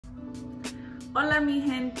Hola mi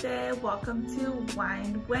gente, welcome to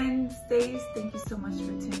Wine Wednesdays. Thank you so much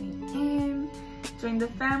for tuning in. Join the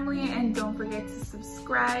family and don't forget to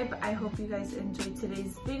subscribe. I hope you guys enjoyed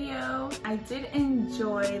today's video. I did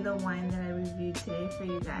enjoy the wine that I reviewed today for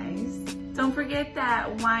you guys. Don't forget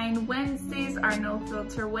that Wine Wednesdays are no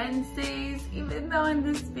filter Wednesdays. Even though in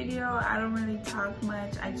this video I don't really talk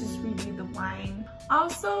much, I just review the wine.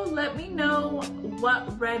 Also, let me know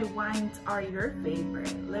what red wines are your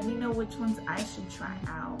favorite. Let me know which ones I should try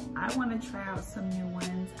out. I want to try out some new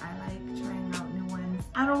ones. I like trying out new ones.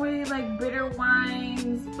 I don't really like bitter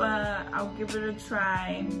wines, but I'll give it a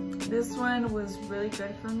try. This one was really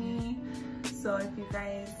good for me. So if you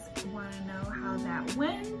guys want to know how that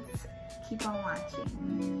went, keep on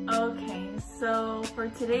watching. Okay, so for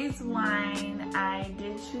today's wine, I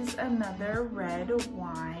did choose another red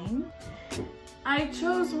wine. I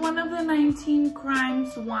chose one of the 19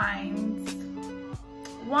 Crimes wines.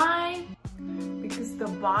 Why? Because the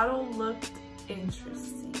bottle looked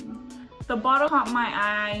interesting. The bottle caught my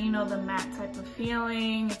eye, you know, the matte type of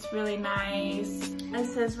feeling. It's really nice. It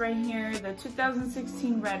says right here, the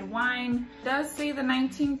 2016 red wine. It does say the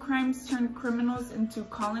 19 crimes turned criminals into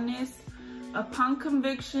colonists. Upon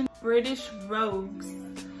conviction, British rogues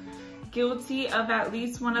guilty of at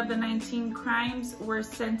least one of the 19 crimes were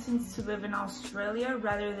sentenced to live in Australia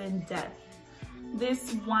rather than death.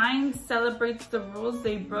 This wine celebrates the rules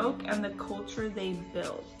they broke and the culture they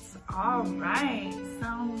built. All right,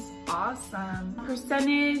 sounds awesome.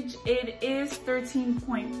 Percentage, it is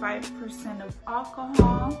 13.5% of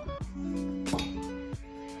alcohol.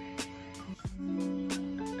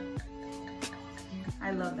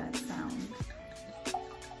 I love that sound.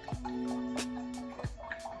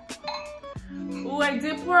 Ooh, I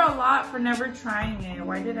did pour a lot for never trying it.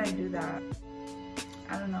 Why did I do that?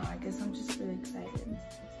 I don't know, I guess I'm just really excited.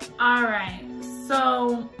 All right,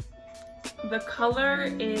 so the color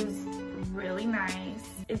is really nice.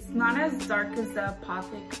 It's not as dark as the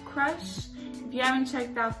Apothec Crush. If you haven't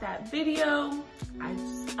checked out that video, I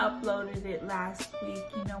just uploaded it last week,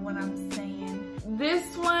 you know what I'm saying.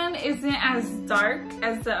 This one isn't as dark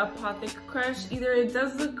as the Apothec Crush either. It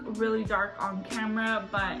does look really dark on camera,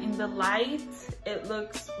 but in the light, it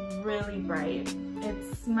looks really bright.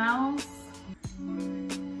 It smells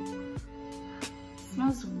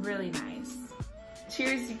really nice.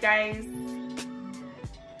 Cheers, you guys.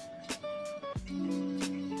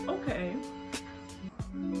 Okay.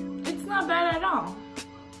 It's not bad at all.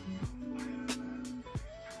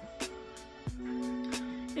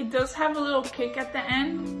 It does have a little kick at the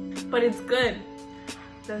end, but it's good.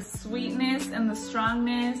 The sweetness and the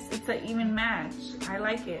strongness, it's an even match. I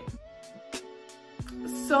like it.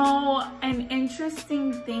 So an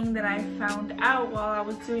interesting thing that I found out while I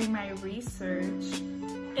was doing my research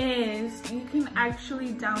is you can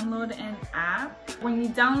actually download an app. When you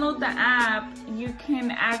download the app, you can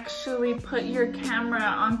actually put your camera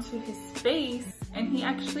onto his face and he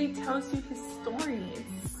actually tells you his story.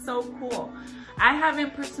 It's so cool. I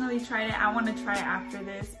haven't personally tried it. I want to try it after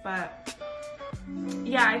this, but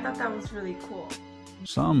yeah, I thought that was really cool.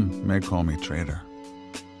 Some may call me traitor,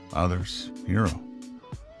 others hero,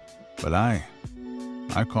 but I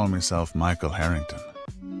call myself Michael Harrington.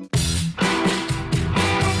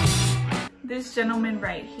 This gentleman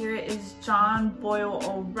right here is John Boyle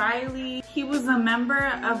O'Reilly. He was a member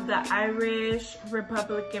of the Irish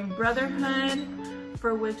Republican Brotherhood,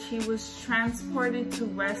 for which he was transported to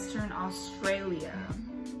Western Australia.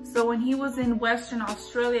 So when he was in Western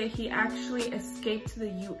Australia, he actually escaped to the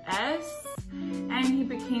US and he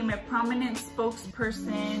became a prominent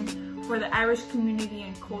spokesperson for the Irish community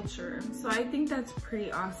and culture. So I think that's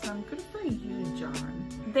pretty awesome. Good for you, John.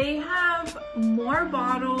 They have more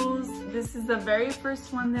bottles. This is the very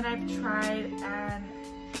first one that I've tried and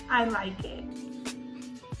I like it.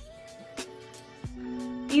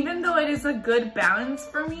 Even though it is a good balance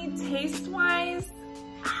for me, taste-wise,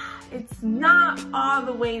 it's not all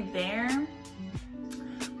the way there,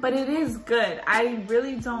 but it is good. I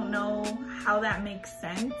really don't know how that makes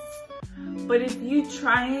sense, but if you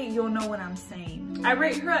try it, you'll know what I'm saying. I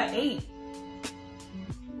rate her an 8.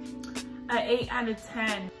 An 8 out of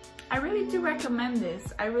 10. I really do recommend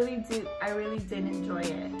this. I really did enjoy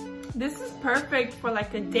it. This is perfect for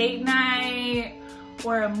like a date night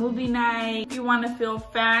or a movie night. If you want to feel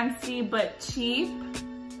fancy but cheap,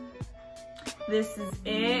 this is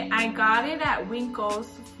it. I got it at Winkle's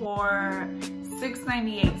for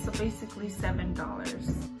 $6.98, so basically $7.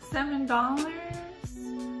 $7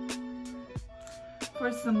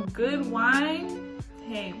 for some good wine?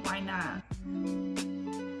 Hey, why not?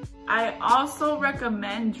 I also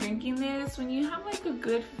recommend drinking this when you have like a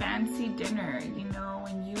good fancy dinner, you know,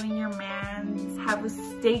 when you and your man have a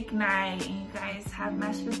steak night and you guys have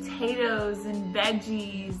mashed potatoes and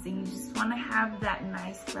veggies and you just want to have that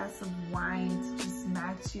nice glass of wine to just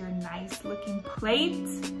match your nice looking plate,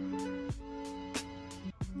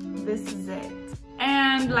 this is it.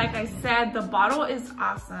 And like I said, the bottle is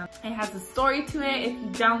awesome. It has a story to it. If you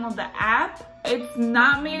download the app, it's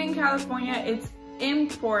not made in California. It's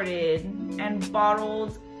imported and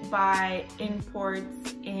bottled by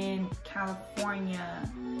imports in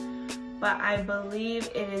California. But I believe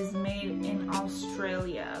it is made in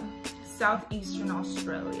Australia, southeastern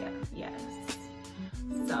Australia, yes.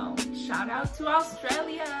 So shout out to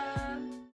Australia.